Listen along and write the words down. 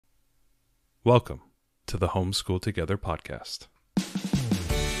Welcome to the Homeschool Together podcast.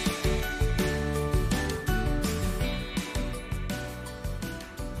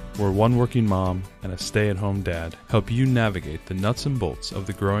 Where one working mom and a stay-at-home dad help you navigate the nuts and bolts of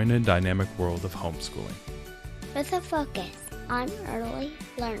the growing and dynamic world of homeschooling. With a focus on early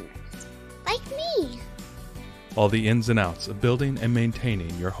learners, like me. All the ins and outs of building and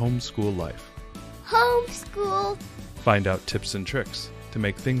maintaining your homeschool life. Homeschool. Find out tips and tricks to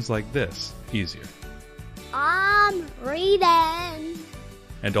make things like this easier. I'm reading.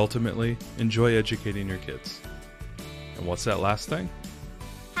 And ultimately, enjoy educating your kids. And what's that last thing?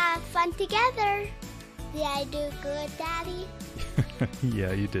 Have fun together. Did I do good, Daddy?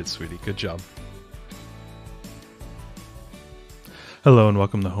 Yeah, you did, sweetie. Good job. Hello and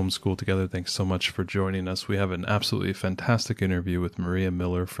welcome to Homeschool Together. Thanks so much for joining us. We have an absolutely fantastic interview with Maria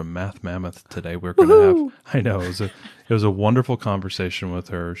Miller from Math Mammoth today. We're going to have, I know, it was a wonderful conversation with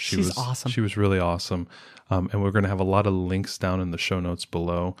her. She's awesome. She was really awesome. And we're going to have a lot of links down in the show notes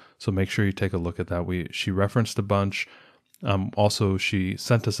below. So make sure you take a look at that. She referenced a bunch. Also, she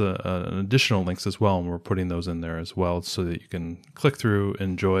sent us an additional links as well, and we're putting those in there as well so that you can click through,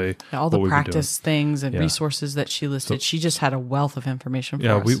 enjoy all the practice things and resources that she listed. She just had a wealth of information for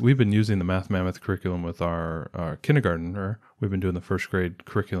us. Yeah, we've been using the Math Mammoth curriculum with our kindergartner. We've been doing the first grade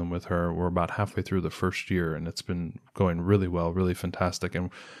curriculum with her. We're about halfway through the first year, and it's been going really well, really fantastic. And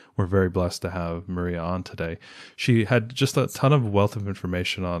we're very blessed to have Maria on today. She had just a ton of wealth of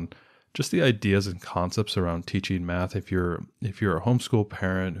information on just the ideas and concepts around teaching math. If you're a homeschool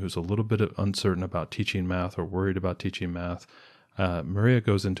parent who's a little bit uncertain about teaching math or worried about teaching math, Maria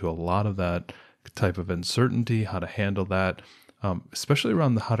goes into a lot of that type of uncertainty, how to handle that, especially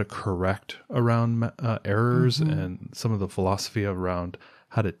around how to correct around errors and some of the philosophy around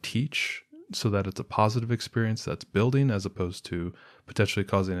how to teach so that it's a positive experience that's building as opposed to potentially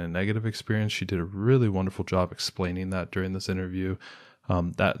causing a negative experience. She did a really wonderful job explaining that during this interview.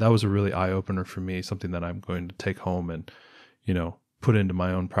 That was a really eye-opener for me, something that I'm going to take home and, put into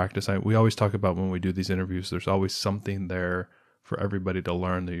my own practice. We always talk about when we do these interviews, there's always something there for everybody to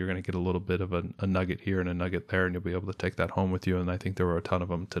learn, that you're going to get a little bit of a nugget here and a nugget there, and you'll be able to take that home with you. And I think there were a ton of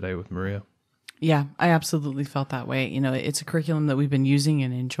them today with Maria. Yeah, I absolutely felt that way. It's a curriculum that we've been using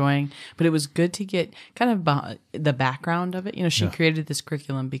and enjoying, but it was good to get kind of the background of it. She created this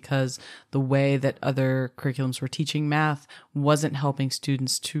curriculum because the way that other curriculums were teaching math wasn't helping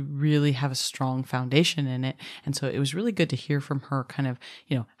students to really have a strong foundation in it. And so it was really good to hear from her kind of,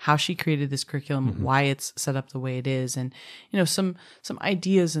 how she created this curriculum, why it's set up the way it is, and, some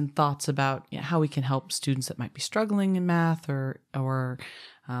ideas and thoughts about how we can help students that might be struggling in math or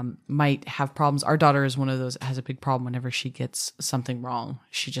might have problems. Our daughter is one of those that has a big problem whenever she gets something wrong.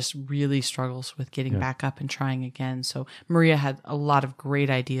 She just really struggles with getting back up and trying again. So Maria had a lot of great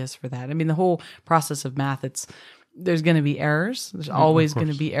ideas for that. I mean, the whole process of math, there's going to be errors. There's always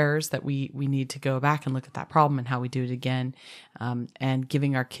going to be errors that we need to go back and look at that problem and how we do it again, and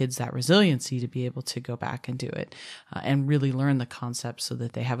giving our kids that resiliency to be able to go back and do it and really learn the concepts so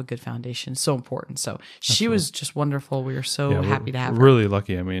that they have a good foundation. So important. So she was just wonderful. We were so happy to have her. Really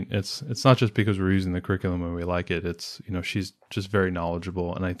lucky. I mean, it's not just because we're using the curriculum and we like it. It's, she's just very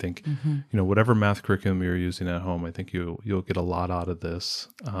knowledgeable. And I think, whatever math curriculum you're using at home, I think you'll get a lot out of this.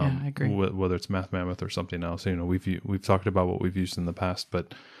 I agree. Whether it's Math Mammoth or something else. We've talked about what we've used in the past,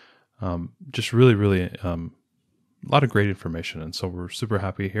 but just really, really a lot of great information. And so we're super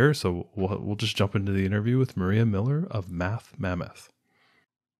happy here. So we'll just jump into the interview with Maria Miller of Math Mammoth.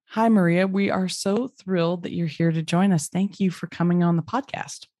 Hi, Maria. We are so thrilled that you're here to join us. Thank you for coming on the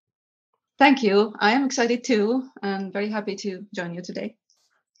podcast. Thank you. I am excited too, and very happy to join you today.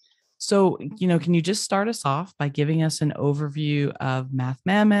 So, can you just start us off by giving us an overview of Math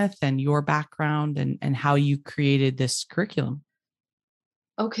Mammoth and your background and how you created this curriculum?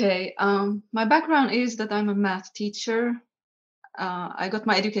 Okay. My background is that I'm a math teacher. I got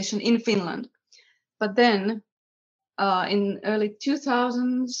my education in Finland. But then in early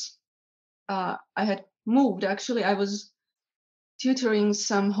 2000s, I had moved. Actually, I was tutoring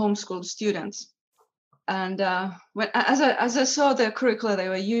some homeschooled students. And as I saw the curricula they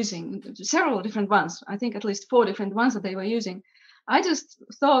were using, several different ones, I think at least 4 different ones that they were using, I just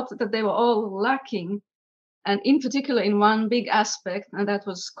thought that they were all lacking, and in particular in one big aspect, and that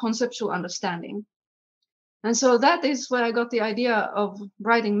was conceptual understanding. And so that is where I got the idea of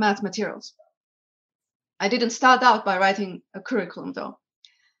writing math materials. I didn't start out by writing a curriculum, though.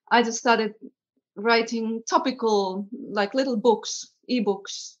 I just started writing topical, like little books,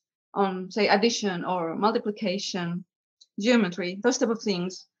 ebooks, on, say, addition or multiplication, geometry, those type of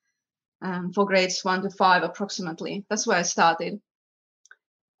things, for grades 1 to 5 approximately. That's where I started.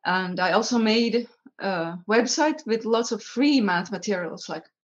 And I also made a website with lots of free math materials like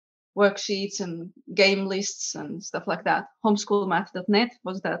worksheets and game lists and stuff like that. Homeschoolmath.net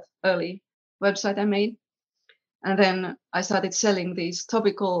was that early website I made. And then I started selling these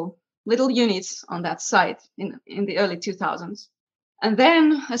topical little units on that site in the early 2000s. And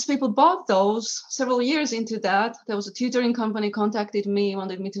then as people bought those, several years into that, there was a tutoring company contacted me,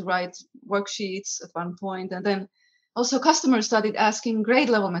 wanted me to write worksheets at one point. And then also customers started asking grade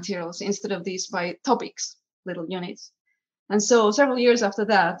level materials instead of these by topics, little units. And so several years after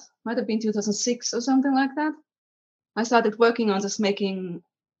that, might have been 2006 or something like that, I started working on just making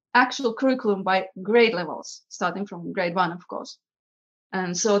actual curriculum by grade levels, starting from grade 1, of course.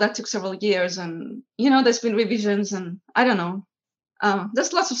 And so that took several years. And, there's been revisions and I don't know.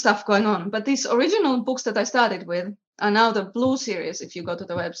 There's lots of stuff going on. But these original books that I started with are now the Blue series, if you go to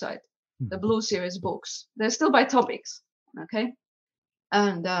the website, the Blue series books. They're still by topics, okay?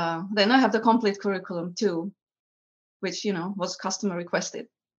 And then I have the complete curriculum too, which, was customer requested.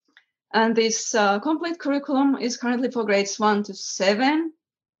 And this complete curriculum is currently for grades 1 to 7,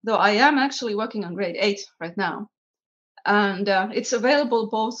 though I am actually working on grade 8 right now. And it's available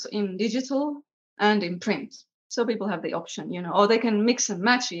both in digital and in print. So people have the option, or they can mix and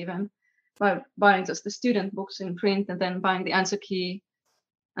match even by buying just the student books in print and then buying the answer key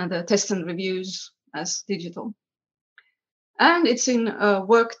and the test and reviews as digital. And it's in a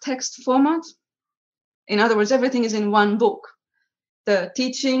work text format. In other words, everything is in one book. The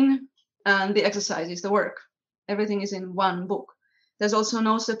teaching and the exercises, the work, everything is in one book. There's also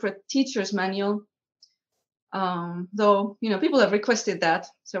no separate teacher's manual, though, people have requested that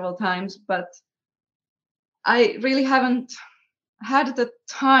several times, but I really haven't had the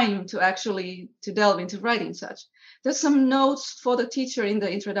time to delve into writing such. There's some notes for the teacher in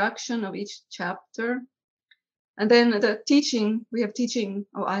the introduction of each chapter. And then the teaching,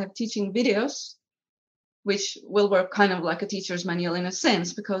 I have teaching videos, which will work kind of like a teacher's manual in a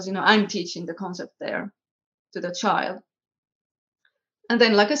sense, because, I'm teaching the concept there to the child. And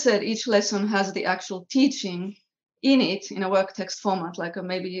then, like I said, each lesson has the actual teaching in it in a work text format, like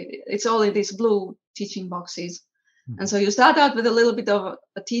maybe it's all in these blue teaching boxes. Mm-hmm. And so you start out with a little bit of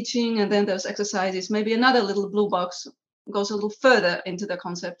a teaching, and then there's exercises, maybe another little blue box goes a little further into the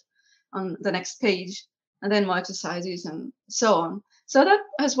concept on the next page, and then more exercises and so on. So that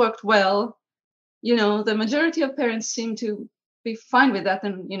has worked well. The majority of parents seem to be fine with that.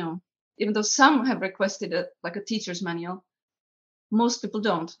 And, even though some have requested it like a teacher's manual, most people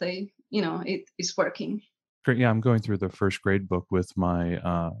don't. They, it is working. Great. Yeah, I'm going through the first grade book with my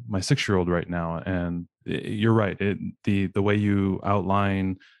my 6-year-old right now, and you're right. The way you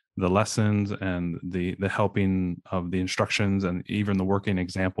outline the lessons and the helping of the instructions and even the working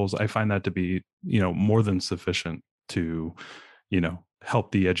examples, I find that to be more than sufficient to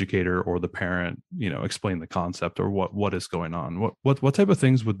help the educator or the parent explain the concept or what is going on. What type of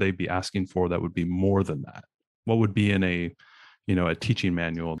things would they be asking for that would be more than that? What would be in a teaching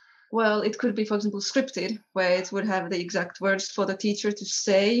manual? Well, it could be, for example, scripted, where it would have the exact words for the teacher to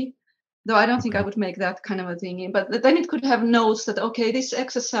say, though I don't think I would make that kind of a thing. But then it could have notes that, okay, this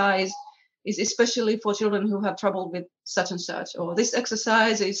exercise is especially for children who have trouble with such and such, or this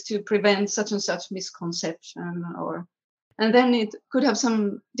exercise is to prevent such and such misconception, and then it could have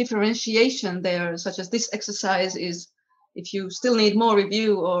some differentiation there, such as this exercise is if you still need more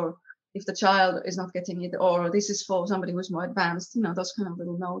review, or if the child is not getting it, or this is for somebody who's more advanced, those kind of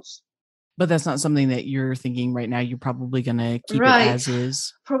little notes. But that's not something that you're thinking right now. You're probably going to keep it as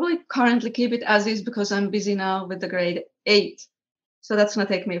is. Probably currently keep it as is because I'm busy now with the grade 8. So that's going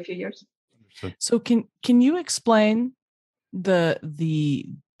to take me a few years. So can you explain the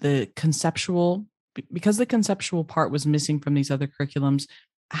conceptual, because the conceptual part was missing from these other curriculums,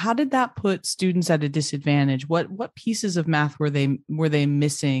 how did that put students at a disadvantage? What pieces of math were they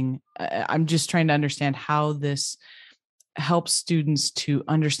missing? I'm just trying to understand how this helps students to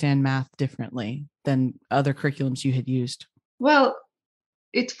understand math differently than other curriculums you had used. Well,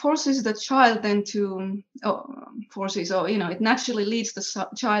 it forces the child then to, it naturally leads the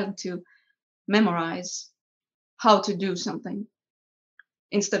child to memorize how to do something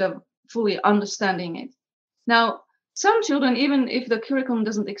instead of fully understanding it. Now, some children, even if the curriculum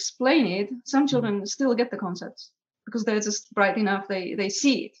doesn't explain it, some children still get the concepts because they're just bright enough, they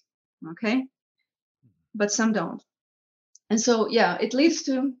see it, okay? But some don't. And so, it leads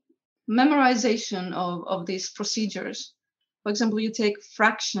to memorization of these procedures. For example, you take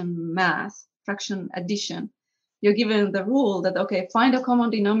fraction math, fraction addition. You're given the rule that, okay, find a common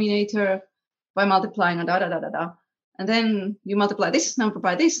denominator by multiplying and then you multiply this number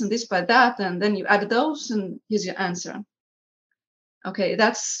by this and this by that, and then you add those, and here's your answer. Okay,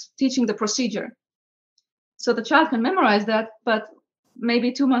 that's teaching the procedure. So the child can memorize that, but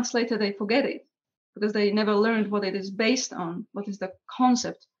maybe 2 months later they forget it because they never learned what it is based on, what is the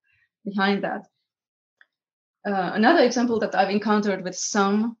concept behind that. Another example that I've encountered with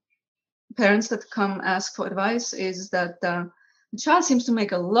some parents that come ask for advice is that the child seems to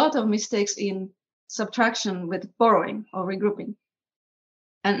make a lot of mistakes in subtraction with borrowing or regrouping.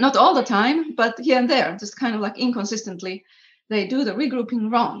 And not all the time, but here and there, just kind of like inconsistently, they do the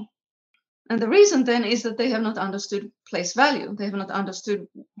regrouping wrong. And the reason then is that they have not understood place value. They have not understood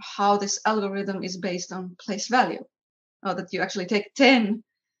how this algorithm is based on place value, or that you actually take 10,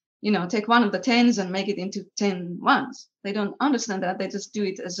 take one of the 10s and make it into 10 ones. They don't understand that. They just do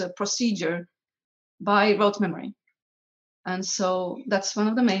it as a procedure by rote memory. And so that's one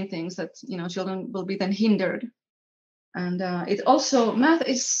of the main things that, children will be then hindered. And it also, math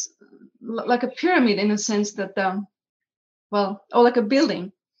is like a pyramid in a sense that, or like a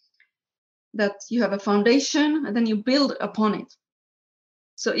building, that you have a foundation and then you build upon it.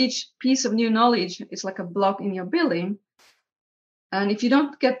 So each piece of new knowledge is like a block in your building. And if you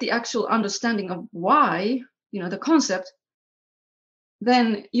don't get the actual understanding of why, the concept,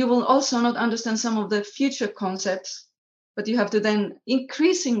 then you will also not understand some of the future concepts, but you have to then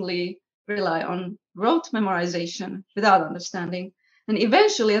increasingly rely on rote memorization without understanding. And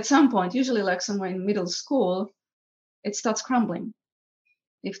eventually, at some point, usually like somewhere in middle school, it starts crumbling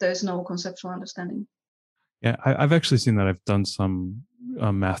if there's no conceptual understanding. Yeah, I've actually seen that. I've done some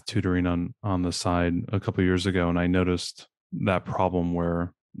math tutoring on the side a couple of years ago, and I noticed that problem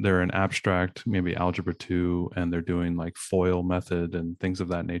where they're in abstract, maybe algebra 2, and they're doing like FOIL method and things of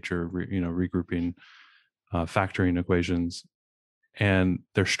that nature, regrouping, factoring equations, and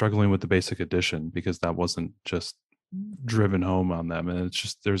they're struggling with the basic addition because that wasn't just driven home on them. And it's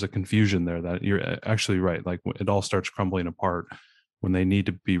just, there's a confusion there that you're actually right. Like it all starts crumbling apart when they need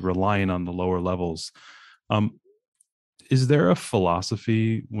to be relying on the lower levels. Is there a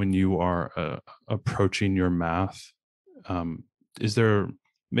philosophy when you are approaching your math? Is there,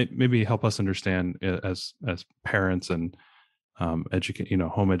 maybe help us understand as parents and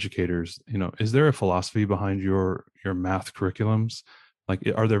home educators, is there a philosophy behind your math curriculums? Like,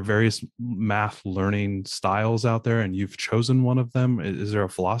 are there various math learning styles out there and you've chosen one of them? Is there a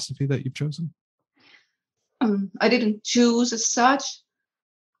philosophy that you've chosen? I didn't choose as such.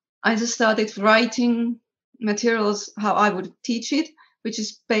 I just started writing materials how I would teach it, which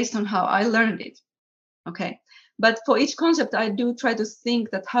is based on how I learned it. Okay. But for each concept, I do try to think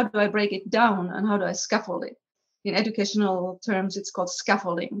that how do I break it down and how do I scaffold it? In educational terms, it's called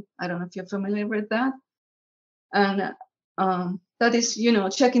scaffolding. I don't know if you're familiar with that. And that is,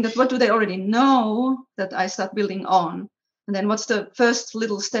 checking that what do they already know that I start building on? And then what's the first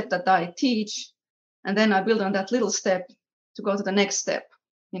little step that I teach? And then I build on that little step to go to the next step,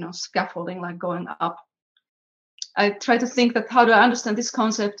 scaffolding, like going up. I try to think that how do I understand this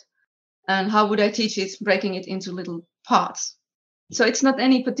concept and how would I teach it, breaking it into little parts. So it's not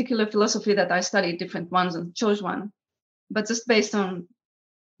any particular philosophy that I studied different ones and chose one, but just based on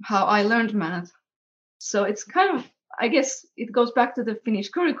how I learned math. So it's kind of, I guess it goes back to the Finnish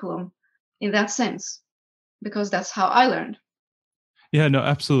curriculum in that sense, because that's how I learned. Yeah, no,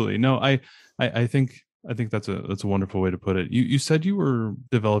 absolutely. No, I think that's a wonderful way to put it. You said you were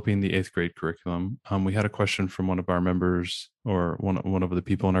developing the 8th grade curriculum. We had a question from one of our members or one of the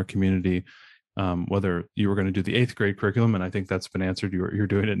people in our community, whether you were going to do the 8th grade curriculum, and I think that's been answered. You're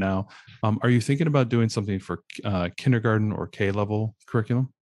doing it now. Are you thinking about doing something for kindergarten or K level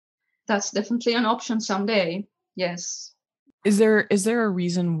curriculum? That's definitely an option someday. Yes. Is there a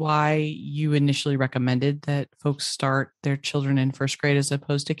reason why you initially recommended that folks start their children in first grade as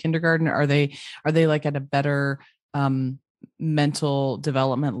opposed to kindergarten? Are they like at a better mental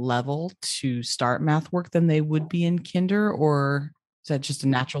development level to start math work than they would be in kinder, or is that just a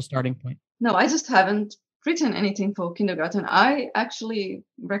natural starting point? No, I just haven't written anything for kindergarten. I actually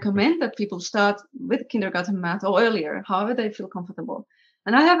recommend that people start with kindergarten math or earlier, however they feel comfortable.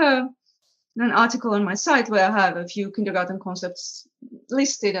 And I have an article on my site where I have a few kindergarten concepts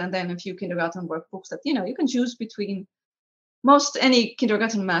listed and then a few kindergarten workbooks that, you can choose between. Most any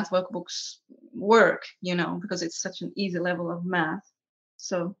kindergarten math workbooks work, because it's such an easy level of math.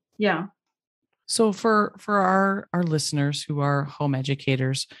 So, yeah. So for our listeners who are home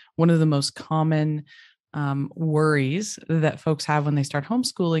educators, one of the most common worries that folks have when they start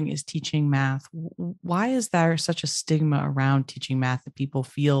homeschooling is teaching math. Why is there such a stigma around teaching math that people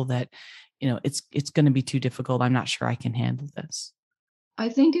feel that, it's going to be too difficult? I'm not sure I can handle this. I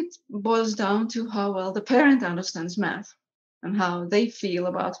think it boils down to how well the parent understands math and how they feel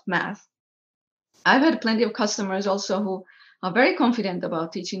about math. I've had plenty of customers also who are very confident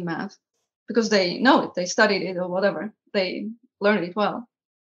about teaching math because they know it, they studied it or whatever, they learned it well.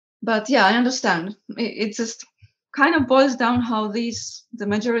 But yeah, I understand. It just kind of boils down how the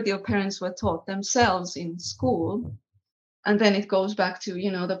majority of parents were taught themselves in school. And then it goes back to,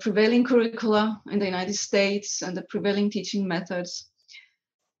 the prevailing curricula in the United States and the prevailing teaching methods.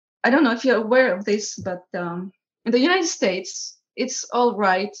 I don't know if you're aware of this, but in the United States, it's all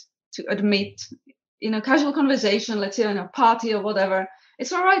right to admit in a casual conversation, let's say in a party or whatever,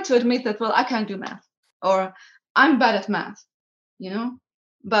 it's all right to admit that, well, I can't do math or I'm bad at math,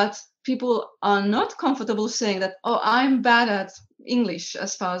 but people are not comfortable saying that, oh, I'm bad at English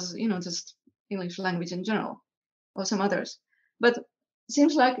as far as, just English language in general or some others. But it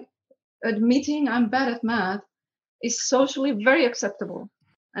seems like admitting I'm bad at math is socially very acceptable.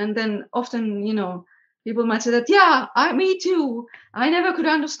 And then often, people might say that, yeah, me too. I never could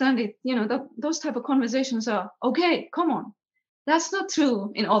understand it. Those type of conversations are, okay, come on. That's not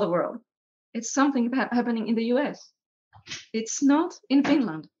true in all the world. It's something happening in the US. It's not in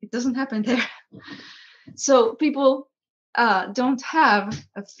Finland. It doesn't happen there. So people don't have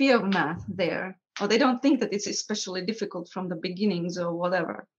a fear of math there, or they don't think that it's especially difficult from the beginnings or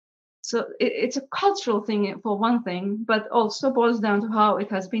whatever. So it's a cultural thing for one thing, but also boils down to how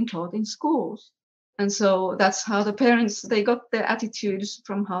it has been taught in schools. And so that's how the parents, they got their attitudes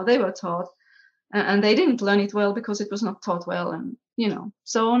from how they were taught, and they didn't learn it well because it was not taught well, and,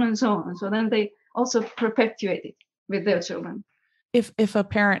 so on and so on. So then they also perpetuate it with their children. If a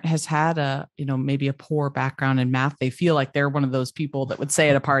parent has had maybe a poor background in math, they feel like they're one of those people that would say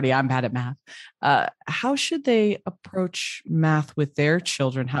at a party, I'm bad at math. How should they approach math with their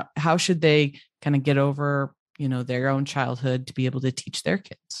children? How should they kind of get over, their own childhood to be able to teach their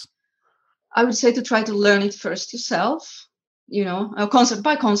kids? I would say to try to learn it first yourself, concept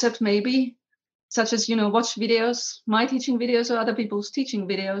by concept, maybe, such as, watch videos, my teaching videos or other people's teaching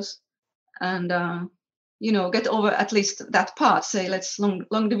videos, and, get over at least that part, say, let's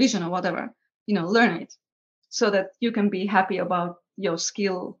long division or whatever, learn it so that you can be happy about your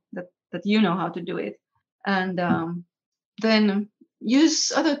skill, that you know how to do it. And then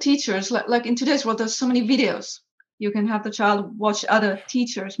use other teachers, like in today's world, there's so many videos. You can have the child watch other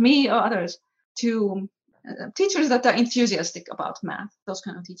teachers, me or others, to teachers that are enthusiastic about math, those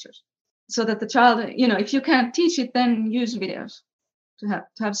kind of teachers. So that the child, if you can't teach it, then use videos to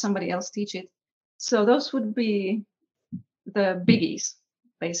have somebody else teach it. So those would be the biggies,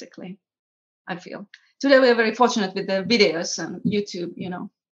 basically, I feel. Today we're very fortunate with the videos and YouTube,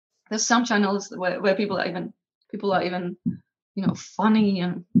 There's some channels where people are even, funny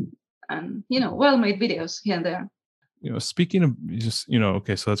and well-made videos here and there. Speaking of just,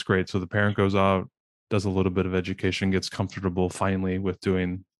 okay, so that's great. So the parent goes out, does a little bit of education, gets comfortable finally with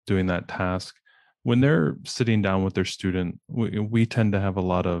doing that task. When they're sitting down with their student, we tend to have a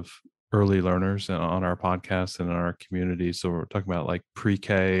lot of early learners on our podcast and in our community. So we're talking about like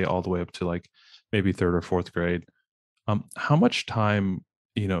pre-K all the way up to like maybe third or fourth grade. How much time,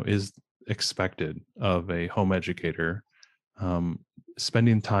 is expected of a home educator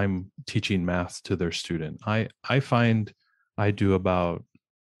spending time teaching math to their student? I find I do about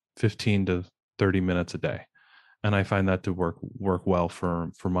 15 to 30 minutes a day, and I find that to work well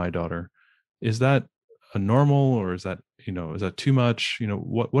for my daughter. Is that a normal, or is that too much?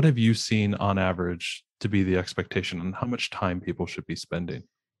 What have you seen on average to be the expectation, and how much time people should be spending?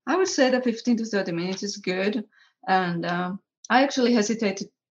 I would say that 15 to 30 minutes is good, and I actually hesitate to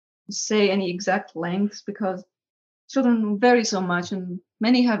say any exact lengths because children vary so much, and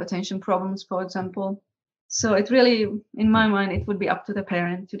many have attention problems, for example. So it really, in my mind, it would be up to the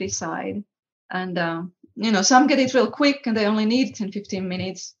parent to decide. And, some get it real quick and they only need 10, 15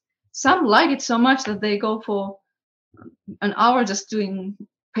 minutes. Some like it so much that they go for an hour just doing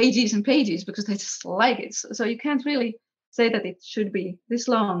pages and pages because they just like it. So you can't really say that it should be this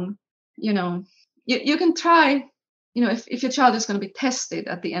long. You can try, if your child is going to be tested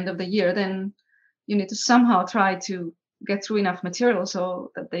at the end of the year, then you need to somehow try to get through enough material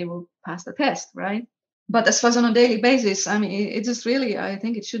so that they will pass the test, right? But as far as on a daily basis, I mean, it just really, I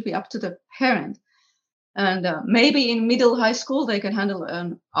think it should be up to the parent. And maybe in middle high school, they can handle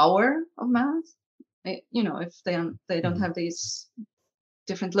an hour of math, if they don't have these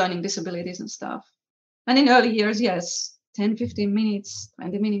different learning disabilities and stuff. And in early years, yes, 10, 15 minutes,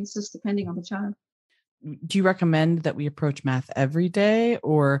 20 minutes, just depending on the child. Do you recommend that we approach math every day,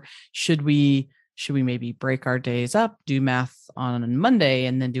 or should we maybe break our days up, do math on Monday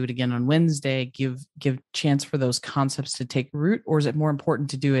and then do it again on Wednesday, give chance for those concepts to take root? Or is it more important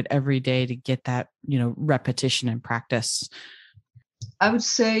to do it every day to get that, repetition and practice? I would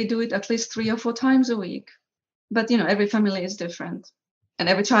say do it at least 3 or 4 times a week. But every family is different, and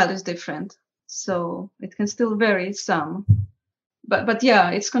every child is different, so it can still vary some. But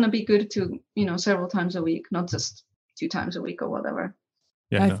yeah, it's going to be good to several times a week, not just 2 times a week or whatever.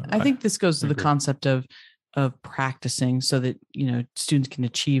 Yeah, I think this goes to the agree. concept of practicing so that students can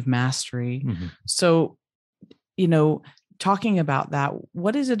achieve mastery. So talking about that,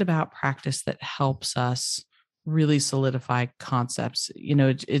 what is it about practice that helps us really solidify concepts?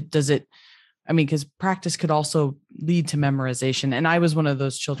 Because practice could also lead to memorization. And I was one of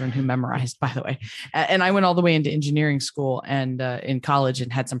those children who memorized, by the way. And I went all the way into engineering school and in college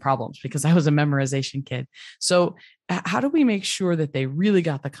and had some problems because I was a memorization kid. So how do we make sure that they really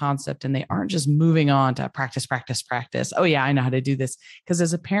got the concept and they aren't just moving on to practice, practice, practice? Oh yeah, I know how to do this. Because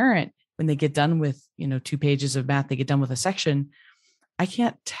as a parent, when they get done with, 2 pages of math, they get done with a section, I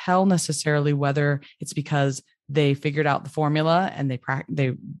can't tell necessarily whether it's because they figured out the formula and they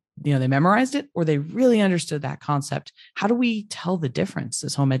memorized it, or they really understood that concept. How do we tell the difference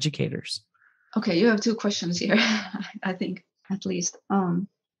as home educators? Okay, you have 2 questions here, I think, at least.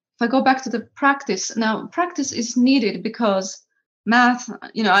 If I go back to the practice, now practice is needed because math,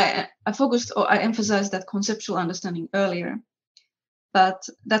 I focused or I emphasized that conceptual understanding earlier, but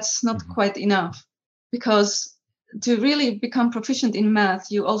that's not quite enough, because to really become proficient in math,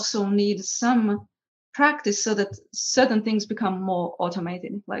 you also need some practice so that certain things become more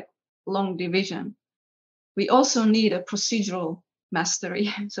automated, like long division. We also need a procedural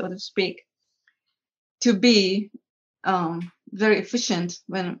mastery, so to speak, to be very efficient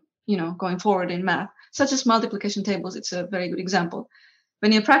when going forward in math, such as multiplication tables. It's a very good example.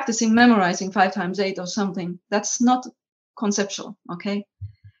 When you're practicing memorizing 5 times 8 or something, that's not conceptual, okay?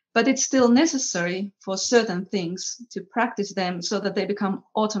 But it's still necessary for certain things to practice them so that they become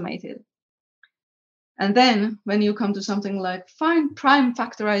automated. And then when you come to something like find prime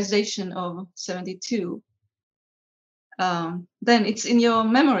factorization of 72, then it's in your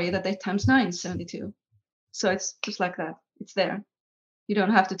memory that 8 times 9 is 72. So it's just like that. It's there. You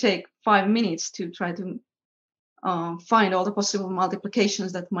don't have to take 5 minutes to try to find all the possible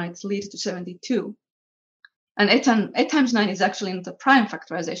multiplications that might lead to 72. And 8 times 9 is actually in the prime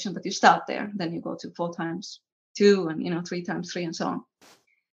factorization, but you start there. Then you go to 4 times 2 and 3 times 3 and so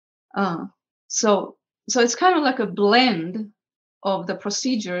on. So it's kind of like a blend of the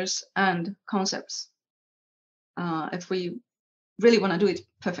procedures and concepts, if we really want to do it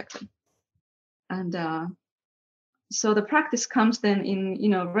perfectly. And so the practice comes then in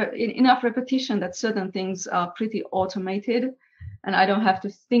enough repetition that certain things are pretty automated, and I don't have to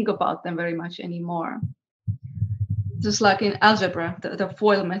think about them very much anymore. Just like in algebra, the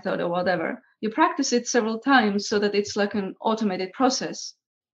FOIL method or whatever, you practice it several times so that it's like an automated process,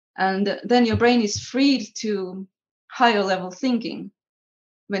 and then your brain is freed to higher level thinking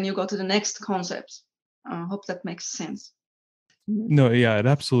when you go to the next concept. I hope that makes sense. No, yeah, it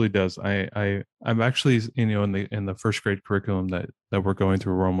absolutely does. I'm actually, in the first grade curriculum that we're going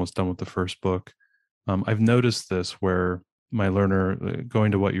through, we're almost done with the first book. I've noticed this where my learner,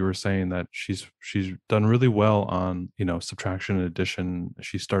 going to what you were saying, that she's done really well on subtraction and addition.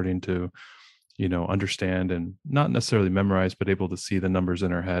 She's starting to understand and not necessarily memorize, but able to see the numbers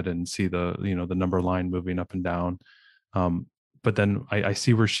in her head and see the the number line moving up and down. But then I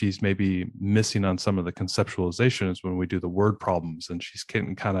see where she's maybe missing on some of the conceptualizations when we do the word problems, and she's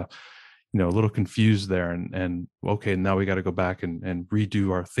getting kind of a little confused there, and okay, now we got to go back and redo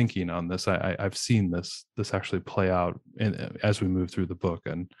our thinking on this. I've seen this actually play out as we move through the book,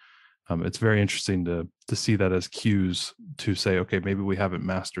 and it's very interesting to see that as cues to say, okay, maybe we haven't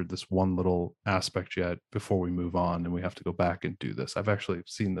mastered this one little aspect yet before we move on, and we have to go back and do this. I've actually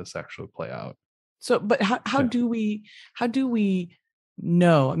seen this actually play out. So, but how do we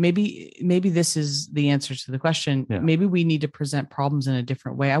know? Maybe this is the answer to the question. Yeah. Maybe we need to present problems in a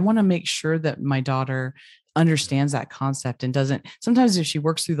different way. I want to make sure that my daughter understands that concept and doesn't. Sometimes if she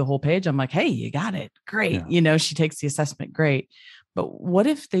works through the whole page, I'm like, hey, you got it. Great. Yeah. She takes the assessment. Great. But what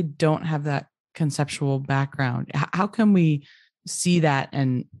if they don't have that conceptual background? How can we see that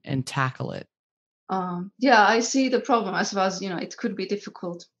and tackle it? Yeah, I see the problem as well as, it could be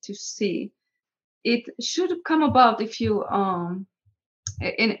difficult to see. It should come about if you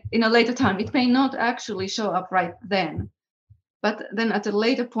in a later time. It may not actually show up right then, but then at a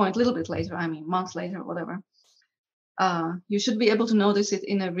later point, a little bit later, months later, whatever, you should be able to notice it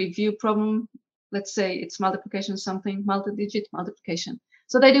in a review problem. Let's say it's multiplication, something multi-digit multiplication.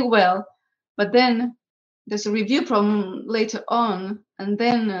 So they do well, but then there's a review problem later on, and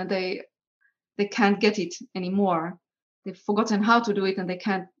then they can't get it anymore. They've forgotten how to do it, and they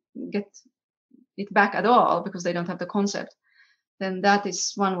can't get it back at all because they don't have the concept. Then that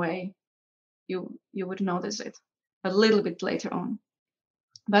is one way you would notice it a little bit later on.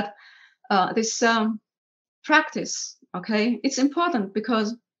 But this practice, okay, it's important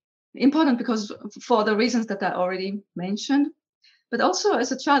because for the reasons that I already mentioned, but also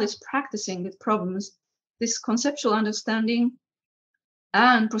as a child is practicing with problems, this conceptual understanding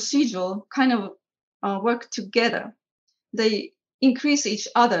and procedural kind of work together. They increase each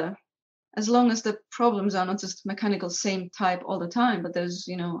other as long as the problems are not just mechanical same type all the time, but there's,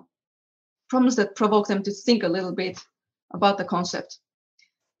 problems that provoke them to think a little bit about the concept.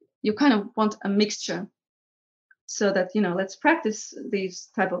 You kind of want a mixture so that, let's practice these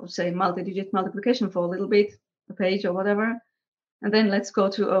type of, say, multi-digit multiplication for a little bit, a page or whatever. And then let's go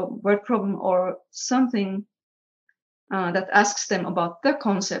to a word problem or something that asks them about the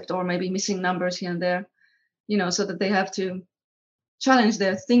concept or maybe missing numbers here and there, so that they have to challenge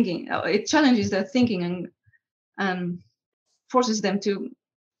their thinking. It challenges their thinking and forces them to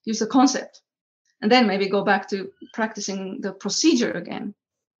use the concept. And then maybe go back to practicing the procedure again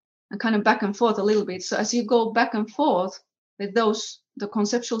and kind of back and forth a little bit. So as you go back and forth with the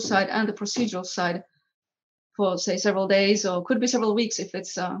conceptual side and the procedural side for, say, several days, or could be several weeks if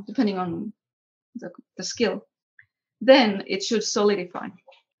it's depending on the skill, then it should solidify.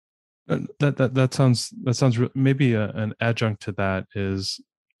 That sounds maybe an adjunct to that is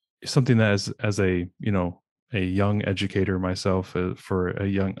something that as a a young educator myself, for a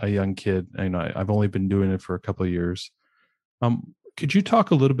young kid, and I've only been doing it for a couple of years. Could you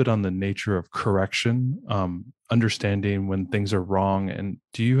talk a little bit on the nature of correction, understanding when things are wrong, and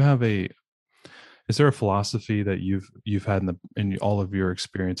is there a philosophy that you've had in all of your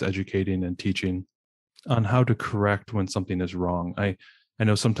experience educating and teaching on how to correct when something is wrong? I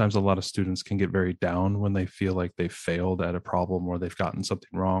know sometimes a lot of students can get very down when they feel like they failed at a problem or they've gotten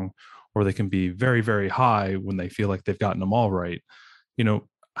something wrong, or they can be very, very high when they feel like they've gotten them all right.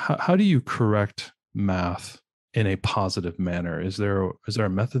 How do you correct math in a positive manner? Is there a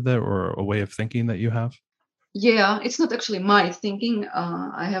method there or a way of thinking that you have? Yeah, it's not actually my thinking.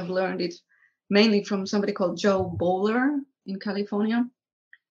 I have learned it mainly from somebody called Jo Bowler in California.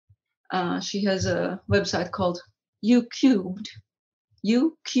 She has a website called ucubed.org.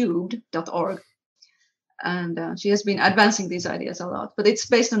 And she has been advancing these ideas a lot, but it's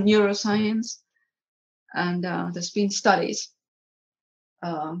based on neuroscience. And there's been studies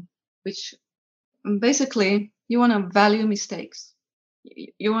which basically you want to value mistakes.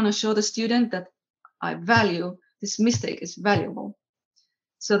 You want to show the student that I value this mistake is valuable,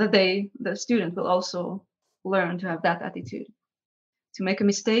 so that the student will also learn to have that attitude. To make a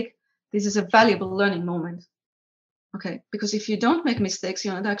mistake, this is a valuable learning moment. Okay, because if you don't make mistakes,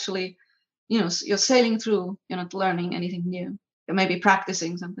 you're not actually, you're sailing through, you're not learning anything new. You may be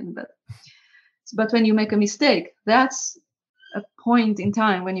practicing something, but when you make a mistake, that's a point in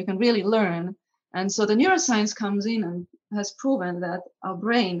time when you can really learn. And so the neuroscience comes in and has proven that our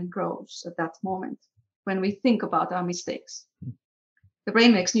brain grows at that moment when we think about our mistakes. The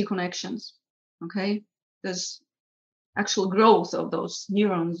brain makes new connections. Okay, there's actual growth of those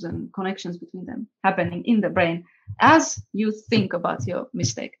neurons and connections between them happening in the brain as you think about your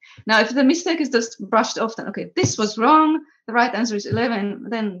mistake. Now, if the mistake is just brushed off, then, okay, this was wrong, the right answer is 11,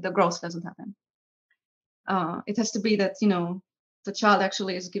 then the growth doesn't happen. It has to be that, the child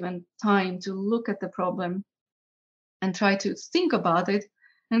actually is given time to look at the problem and try to think about it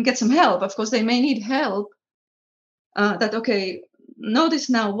and get some help. Of course, they may need help. Okay,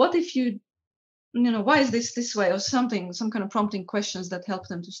 notice now, what if you why is this way, or something, some kind of prompting questions that help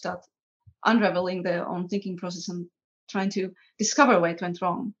them to start unraveling their own thinking process and trying to discover where it went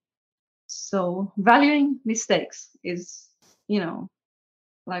wrong. So valuing mistakes is,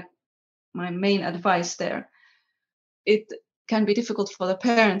 like my main advice there. It can be difficult for the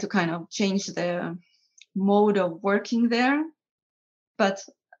parent to kind of change their mode of working there. But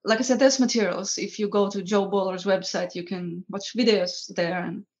like I said, there's materials. If you go to Jo Bowler's website, you can watch videos there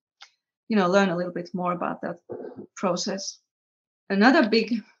and learn a little bit more about that process. Another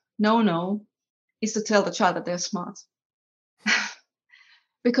big no-no is to tell the child that they're smart.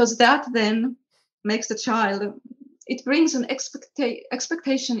 Because that then makes the child, it brings an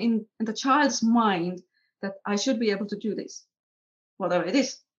expectation in the child's mind that I should be able to do this, whatever it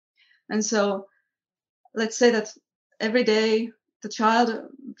is. And so let's say that every day the child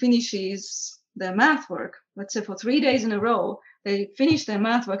finishes their math work, let's say for 3 days in a row, they finish their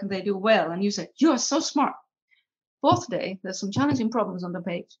math work and they do well. And you say, you are so smart. Fourth day, there's some challenging problems on the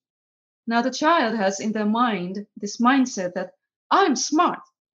page. Now the child has in their mind this mindset that I'm smart.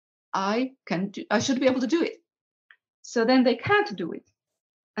 I should be able to do it. So then they can't do it.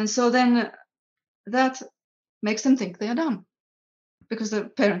 And so then that makes them think they are dumb because the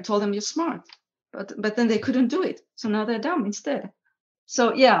parent told them you're smart. but then they couldn't do it. So now they're dumb instead.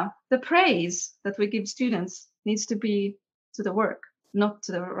 So yeah, the praise that we give students needs to be to the work, not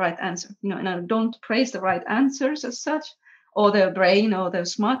to the right answer. And I don't praise the right answers as such, or their brain or their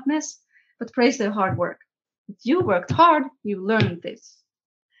smartness, but praise their hard work. If you worked hard, you learned this.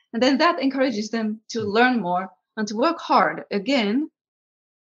 And then that encourages them to learn more and to work hard again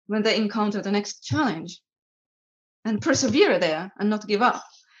when they encounter the next challenge, and persevere there and not give up.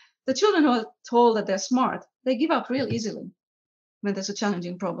 The children who are told that they're smart, they give up real easily when there's a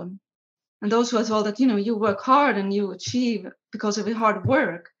challenging problem. And those who are told that, you work hard and you achieve because of your hard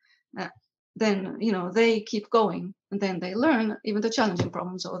work, then, they keep going, and then they learn even the challenging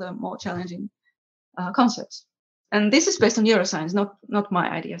problems or the more challenging concepts. And this is based on neuroscience, not my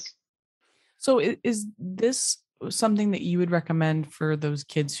ideas. So is this something that you would recommend for those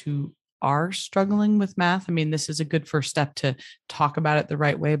kids who are struggling with math? I mean, this is a good first step to talk about it the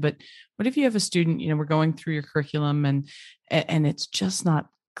right way, but what if you have a student, we're going through your curriculum and it's just not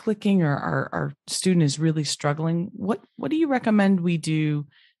clicking, or our student is really struggling? What do you recommend we do,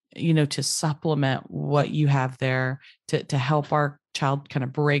 to supplement what you have there to help our child kind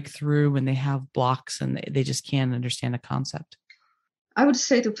of break through when they have blocks and they just can't understand a concept? I would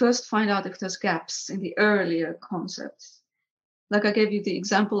say to first find out if there's gaps in the earlier concepts. Like I gave you the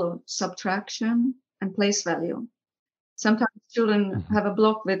example of subtraction and place value. Sometimes children have a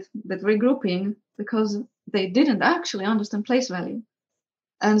block with regrouping because they didn't actually understand place value.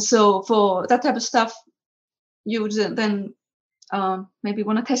 And so for that type of stuff, you would then maybe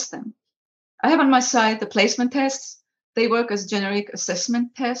want to test them. I have on my site the placement tests. They work as generic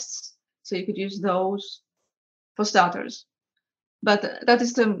assessment tests, so you could use those for starters. But that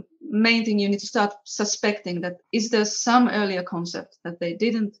is the main thing you need to start suspecting, that is there some earlier concept that they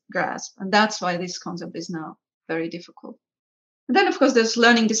didn't grasp? And that's why this concept is now very difficult. And then, of course, there's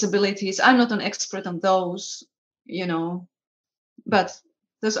learning disabilities. I'm not an expert on those, but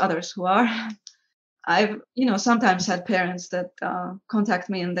there's others who are. I've, sometimes had parents that contact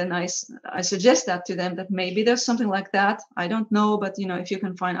me, and then I suggest that to them, that maybe there's something like that. I don't know, but, if you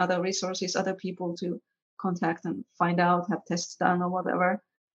can find other resources, other people to contact and find out, have tests done or whatever,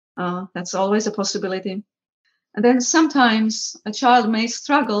 that's always a possibility. And then sometimes a child may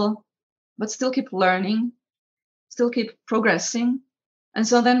struggle, but still keep learning, still keep progressing. And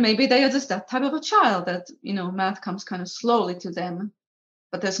so then maybe they are just that type of a child that, math comes kind of slowly to them,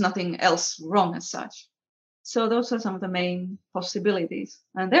 but there's nothing else wrong as such. So those are some of the main possibilities.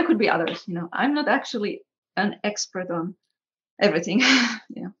 And there could be others. I'm not actually an expert on everything.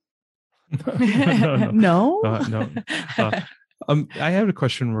 Yeah. No. I have a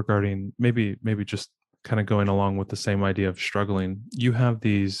question regarding maybe just kind of going along with the same idea of struggling. You have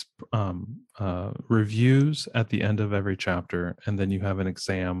these reviews at the end of every chapter, and then you have an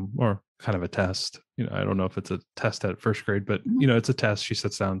exam or kind of a test. I don't know if it's a test at first grade, but it's a test. She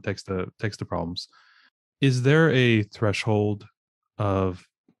sits down, takes the problems. Is there a threshold of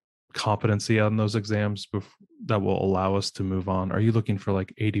competency on those exams that will allow us to move on? Are you looking for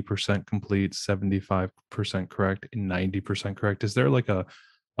like 80% complete, 75% correct, and 90% correct? Is there like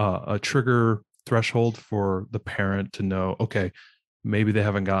a trigger threshold for the parent to know, okay, maybe they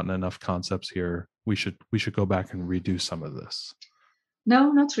haven't gotten enough concepts here, we should go back and redo some of this?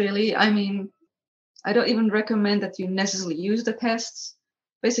 No, not really. I mean, I don't even recommend that you necessarily use the tests.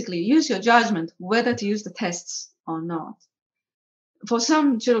 Basically, use your judgment whether to use the tests or not. For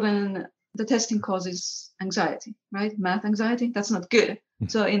some children, the testing causes anxiety, right? Math anxiety, that's not good.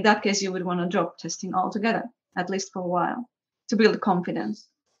 So in that case, you would want to drop testing altogether, at least for a while, to build confidence.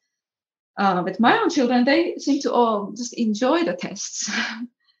 With my own children, they seem to all just enjoy the tests.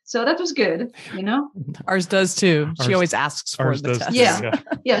 So that was good, Ours does too. She always asks for the test.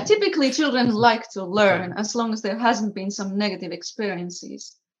 Yeah. Typically, children like to learn as long as there hasn't been some negative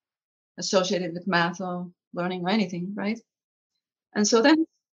experiences associated with math or learning or anything, right? And so then,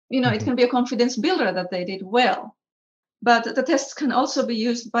 it can be a confidence builder that they did well. But the tests can also be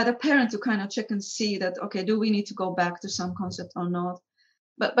used by the parent to kind of check and see that, okay, do we need to go back to some concept or not?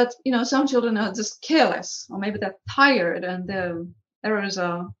 But some children are just careless, or maybe they're tired and the errors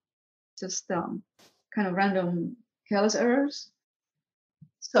are just kind of random careless errors.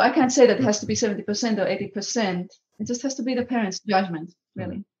 So I can't say that it has to be 70% or 80%. It just has to be the parent's judgment,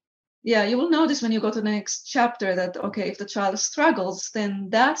 really. Yeah, you will notice when you go to the next chapter that, okay, if the child struggles, then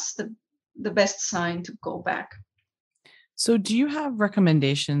that's the best sign to go back. So, do you have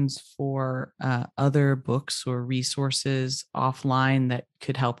recommendations for other books or resources offline that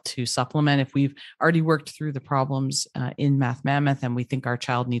could help to supplement if we've already worked through the problems in Math Mammoth and we think our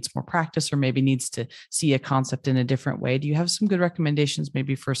child needs more practice or maybe needs to see a concept in a different way? Do you have some good recommendations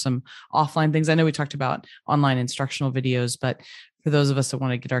maybe for some offline things? I know we talked about online instructional videos, but for those of us that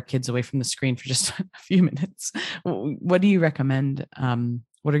want to get our kids away from the screen for just a few minutes, what do you recommend?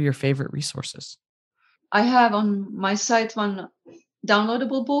 What are your favorite resources? I have on my site one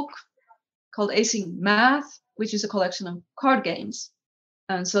downloadable book called Acing Math, which is a collection of card games.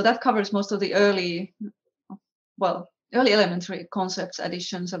 And so that covers most of the early elementary concepts,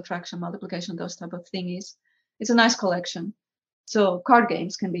 addition, subtraction, multiplication, those type of thingies. It's a nice collection. So card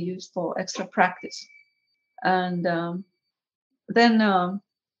games can be used for extra practice. And then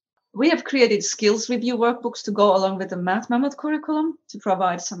we have created skills review workbooks to go along with the Math Mammoth curriculum to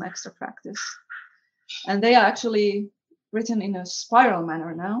provide some extra practice. And they are actually written in a spiral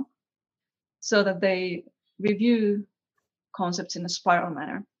manner now, so that they review concepts in a spiral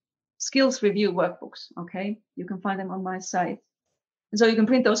manner. Skills review workbooks, okay? You can find them on my site. And so you can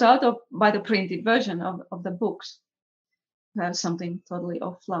print those out or buy the printed version of the books. Have something totally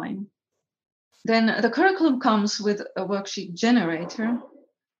offline. Then the curriculum comes with a worksheet generator,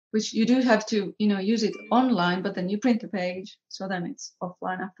 which you do have to, use it online, but then you print the page, so then it's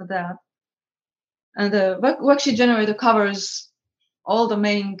offline after that. And the worksheet generator covers all the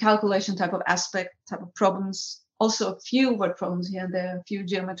main calculation type of problems, also a few word problems here and there, a few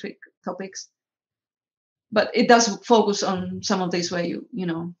geometric topics. But it does focus on some of these where you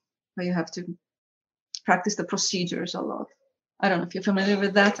have to practice the procedures a lot. I don't know if you're familiar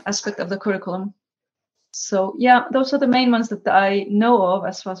with that aspect of the curriculum. So yeah, those are the main ones that I know of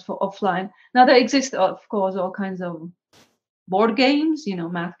as far as for offline. Now there exist, of course, all kinds of board games,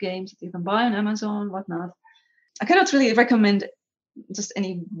 math games that you can buy on Amazon, whatnot. I cannot really recommend just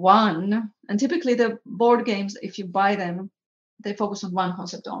any one. And typically the board games, if you buy them, they focus on one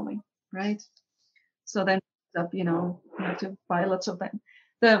concept only, right? So then, you have to buy lots of them.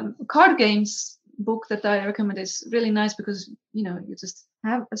 The card games book that I recommend is really nice because, you just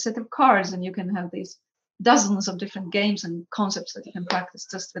have a set of cards and you can have these dozens of different games and concepts that you can practice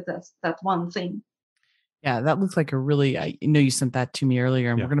just with that one thing. Yeah, that looks like I know you sent that to me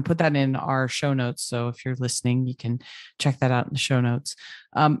earlier, and Yeah. we're going to put that in our show notes. So if you're listening, you can check that out in the show notes.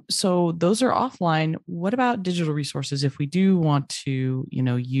 So those are offline. What about digital resources? If we do want to,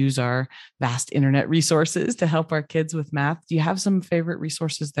 use our vast internet resources to help our kids with math, do you have some favorite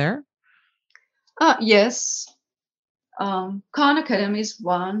resources there? Yes. Khan Academy is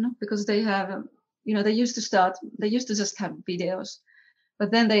one because they have, they used to just have videos. But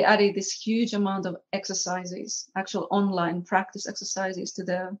then they added this huge amount of exercises, actual online practice exercises to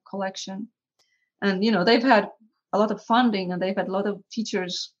their collection. And, they've had a lot of funding and they've had a lot of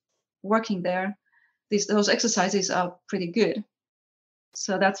teachers working there. Those exercises are pretty good.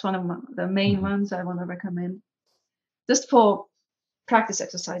 So that's one of the main ones I want to recommend, just for practice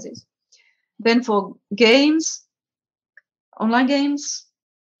exercises. Then for games, online games,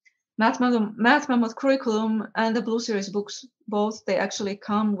 Math Mammoth curriculum and the Blue Series books, both, they actually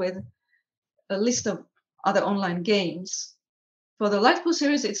come with a list of other online games. For the Light Blue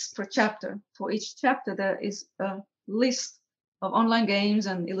Series, it's per chapter. For each chapter, there is a list of online games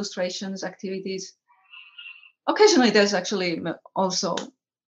and illustrations, activities. Occasionally, there's actually also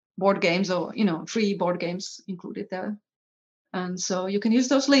board games or, free board games included there. And so you can use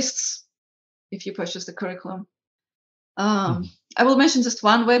those lists if you purchase the curriculum. I will mention just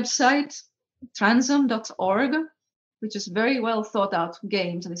one website, transom.org, which is very well thought out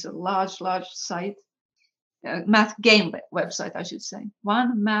games, and it's a large site, math game website, I should say.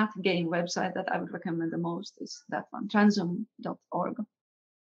 One math game website that I would recommend the most is that one, transom.org.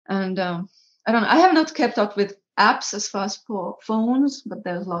 And I have not kept up with apps as far as for phones, but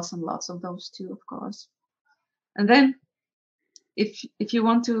there's lots and lots of those too, of course. And then if you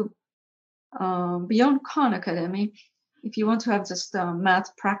want to, beyond Khan Academy, if you want to have just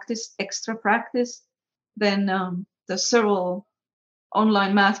math practice, extra practice, then there's several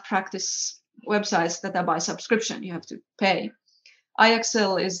online math practice websites that are by subscription. You have to pay.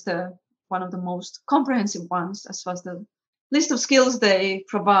 IXL is one of the most comprehensive ones as far as the list of skills they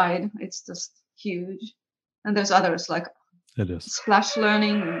provide. It's just huge. And there's others like Splash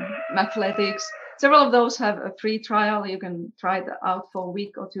Learning and Mathletics. Several of those have a free trial. You can try it out for a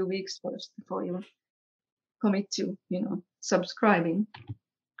week or 2 weeks first before you commit to, subscribing.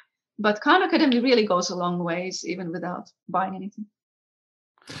 But Khan Academy really goes a long ways, even without buying anything.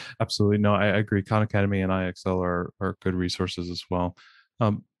 Absolutely. No, I agree. Khan Academy and IXL are good resources as well.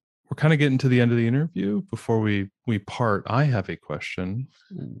 we're kind of getting to the end of the interview. Before we part, I have a question,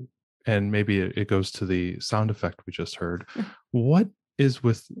 and maybe it goes to the sound effect we just heard. What is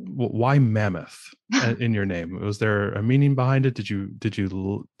why Mammoth in your name? Was there a meaning behind it? Do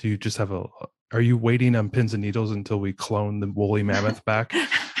you just have are you waiting on pins and needles until we clone the woolly mammoth back?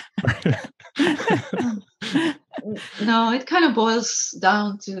 No, it kind of boils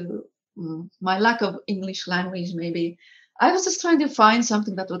down to my lack of English language, maybe. I was just trying to find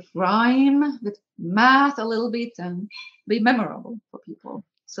something that would rhyme with math a little bit and be memorable for people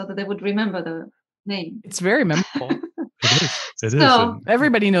so that they would remember the name. It's very memorable. It is. So,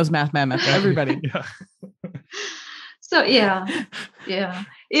 everybody knows Math Mammoth. Everybody. Yeah. So yeah.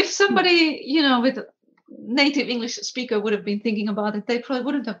 If somebody, with native English speaker would have been thinking about it, they probably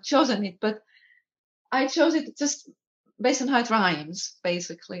wouldn't have chosen it. But I chose it just based on how it rhymes,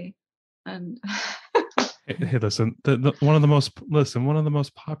 basically. And hey, listen. One of the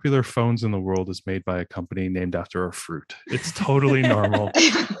most popular phones in the world is made by a company named after a fruit. It's totally normal.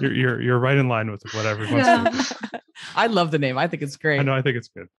 You're right in line with whatever. I love the name. I think it's great. I know. I think it's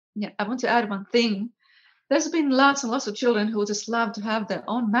good. Yeah, I want to add one thing. There's been lots and lots of children who just love to have their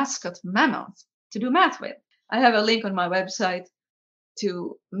own mascot mammoth to do math with. I have a link on my website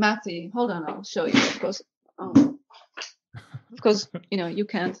to Matty. Hold on, I'll show you. Of course, you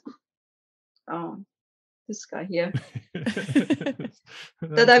can't. This guy here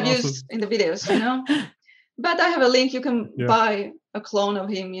that I've used in the videos, But I have a link. You can buy a clone of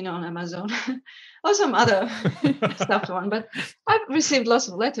him, on Amazon or some other stuffed one. But I've received lots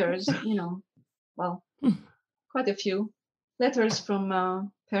of letters, quite a few letters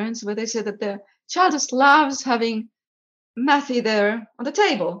from parents where they say that their child just loves having Matthew there on the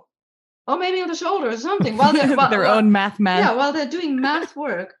table or maybe on the shoulder or something while they're their own math man. Yeah, while they're doing math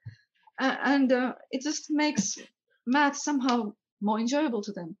work. And it just makes math somehow more enjoyable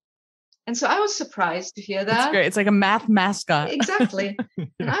to them. And so I was surprised to hear that. That's great. It's like a math mascot. Exactly.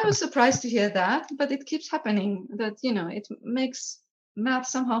 And I was surprised to hear that, but it keeps happening that, it makes math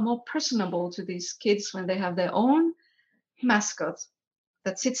somehow more personable to these kids when they have their own mascot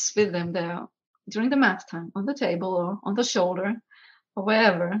that sits with them there during the math time on the table or on the shoulder or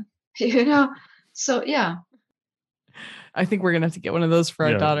wherever, So, yeah. I think we're going to have to get one of those for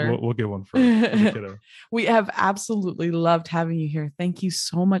our daughter. We'll get one for the kiddo. We have absolutely loved having you here. Thank you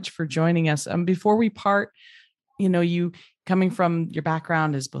so much for joining us. Before we part, you coming from your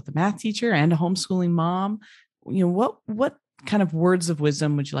background as both a math teacher and a homeschooling mom, what kind of words of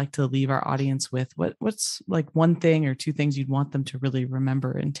wisdom would you like to leave our audience with? What's like one thing or two things you'd want them to really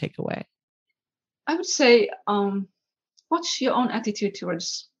remember and take away? I would say, watch your own attitude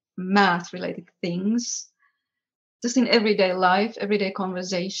towards math related things. Just in everyday life, everyday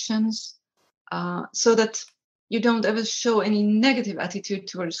conversations, so that you don't ever show any negative attitude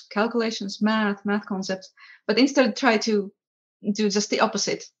towards calculations, math concepts, but instead try to do just the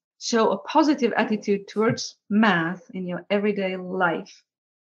opposite. Show a positive attitude towards math in your everyday life,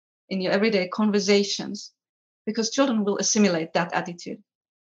 in your everyday conversations, because children will assimilate that attitude.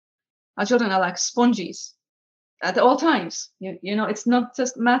 Our children are like sponges at all times. It's not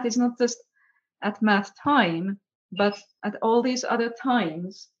just math, it's not just at math time, but at all these other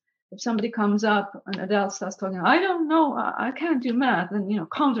times, if somebody comes up, an adult starts talking, I don't know, I can't do math, then,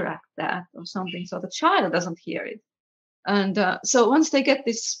 counteract that or something so the child doesn't hear it. And so once they get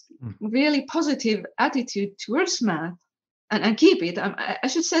this really positive attitude towards math and keep it, I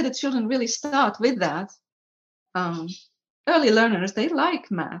should say that children really start with that. Early learners, they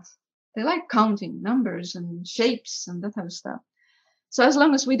like math. They like counting numbers and shapes and that type of stuff. So as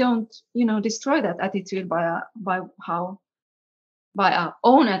long as we don't, destroy that attitude by our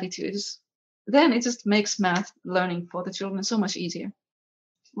own attitudes, then it just makes math learning for the children so much easier.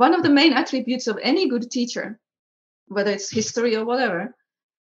 One of the main attributes of any good teacher, whether it's history or whatever,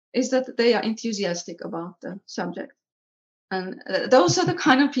 is that they are enthusiastic about the subject. And those are the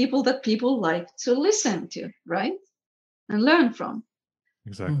kind of people that people like to listen to, right? And learn from.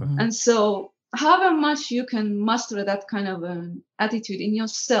 Exactly. Mm-hmm. And so however much you can muster that kind of an attitude in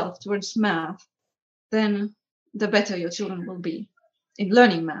yourself towards math, then the better your children will be in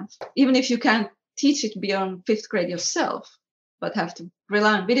learning math. Even if you can't teach it beyond 5th grade yourself, but have to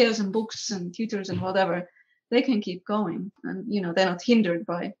rely on videos and books and tutors and whatever, they can keep going. And, they're not hindered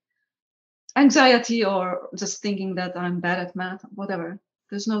by anxiety or just thinking that I'm bad at math, whatever.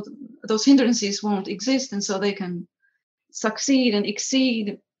 Those hindrances won't exist. And so they can succeed and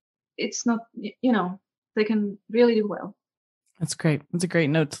exceed. It's not, they can really do well. That's great. That's a great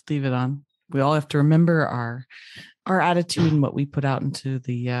note to leave it on. We all have to remember our attitude and what we put out into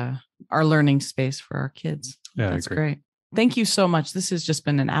the our learning space for our kids. Yeah, that's great. Thank you so much. This has just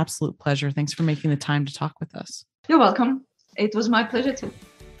been an absolute pleasure. Thanks for making the time to talk with us. You're welcome. It was my pleasure too.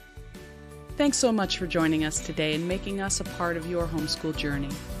 Thanks so much for joining us today and making us a part of your homeschool journey.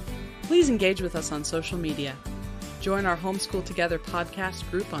 Please engage with us on social media. Join our Homeschool Together podcast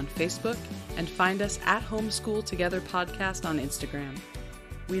group on Facebook and find us at Homeschool Together Podcast on Instagram.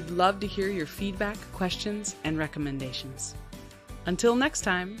 We'd love to hear your feedback, questions, and recommendations. Until next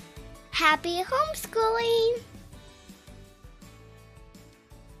time. Happy homeschooling!